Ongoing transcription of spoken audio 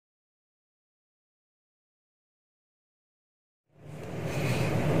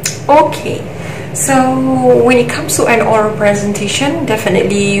Okay, so when it comes to an oral presentation,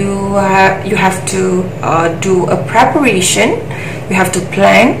 definitely you have to do a preparation. You have to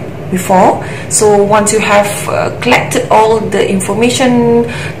plan before. So once you have collected all the information,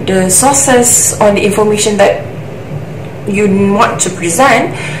 the sources on the information that you want to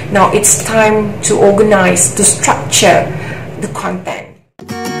present, now it's time to organize, to structure the content.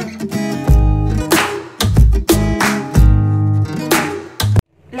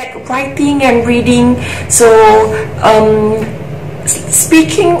 Like writing and reading, so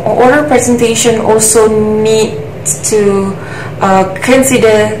speaking or oral presentation also needs to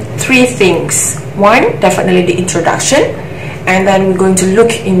consider three things. One, definitely the introduction, and then we're going to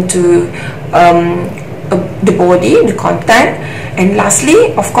look into the body, the content, and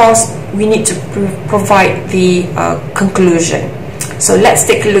lastly, of course, we need to provide the conclusion. So let's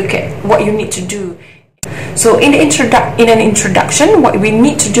take a look at what you need to do. So in an introduction, what we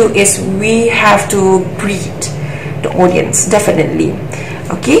need to do is we have to greet the audience, definitely.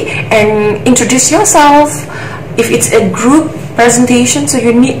 Okay, and introduce yourself. If it's a group presentation, so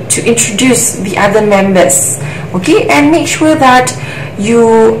you need to introduce the other members. Okay, and make sure that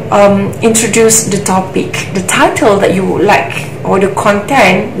you introduce the topic, the title that you would like, or the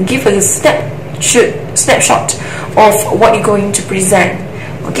content. Give a snapshot of what you're going to present.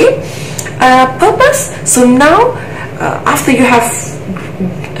 Okay, purpose. So now after you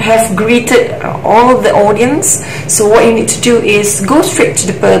have greeted all the audience, so what you need to do is go straight to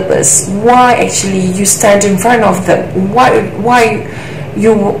the purpose. Why actually you stand in front of them, why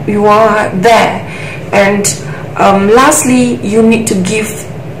you are there, and lastly, you need to give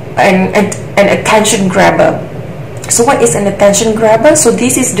an attention grabber. So what is an attention grabber? So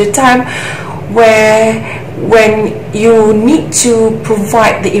this is the time when you need to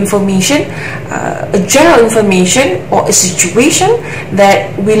provide the information, a general information or a situation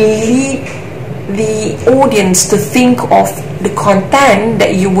that will lead the audience to think of the content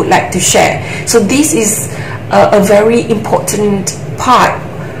that you would like to share. So this is a very important part,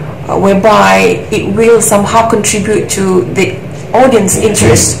 whereby it will somehow contribute to the audience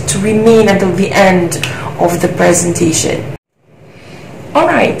interest to remain until the end of the presentation.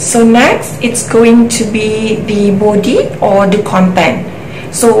 Alright, so next it's going to be the body or the content.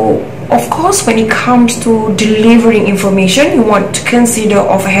 So of course, when it comes to delivering information, you want to consider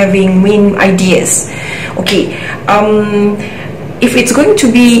of having main ideas. Okay, if it's going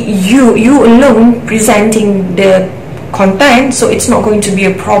to be you alone presenting the content, so it's not going to be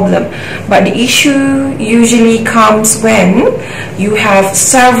a problem. But the issue usually comes when you have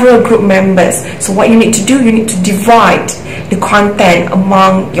several group members. So what you need to do, you need to divide the content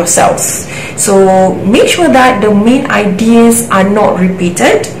among yourselves. So make sure that the main ideas are not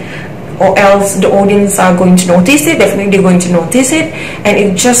repeated, or else the audience are going to notice it. Definitely they're going to notice it, and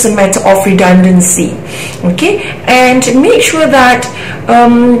it's just a matter of redundancy. Okay, and make sure that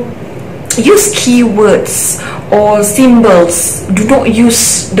use keywords or symbols. Do not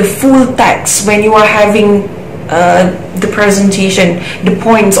use the full text when you are having the presentation, the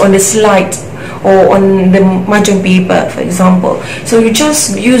points on the slide or on the margin paper, for example. So you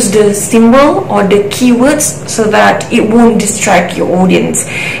just use the symbol or the keywords so that it won't distract your audience.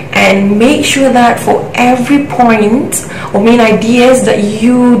 And make sure that for every point or main ideas that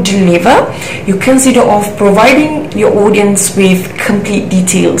you deliver, you consider of providing your audience with complete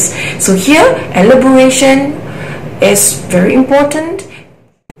details. So here, elaboration is very important.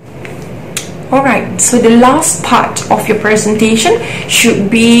 Alright, so the last part of your presentation should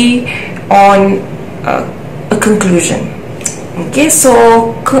be on a conclusion. Okay,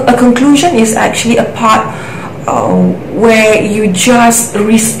 so a conclusion is actually a part where you just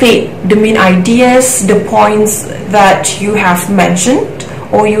restate the main ideas, the points that you have mentioned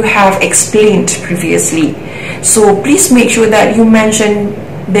or you have explained previously. So please make sure that you mention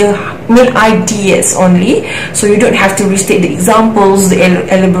the main ideas only, so you don't have to restate the examples, the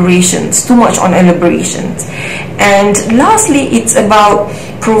elaborations, too much on elaborations. And lastly, it's about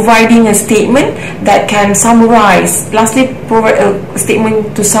providing a statement that can summarize. Lastly, provide a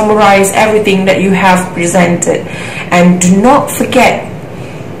statement to summarize everything that you have presented. And do not forget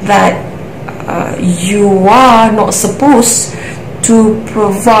that you are not supposed to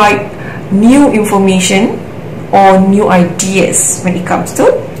provide new information or new ideas when it comes to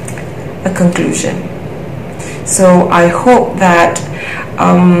a conclusion. So I hope that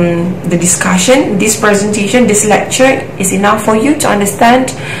the discussion, this presentation, this lecture is enough for you to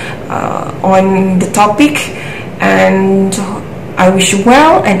understand on the topic, and I wish you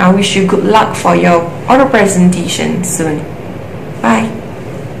well and I wish you good luck for your oral presentation soon. Bye.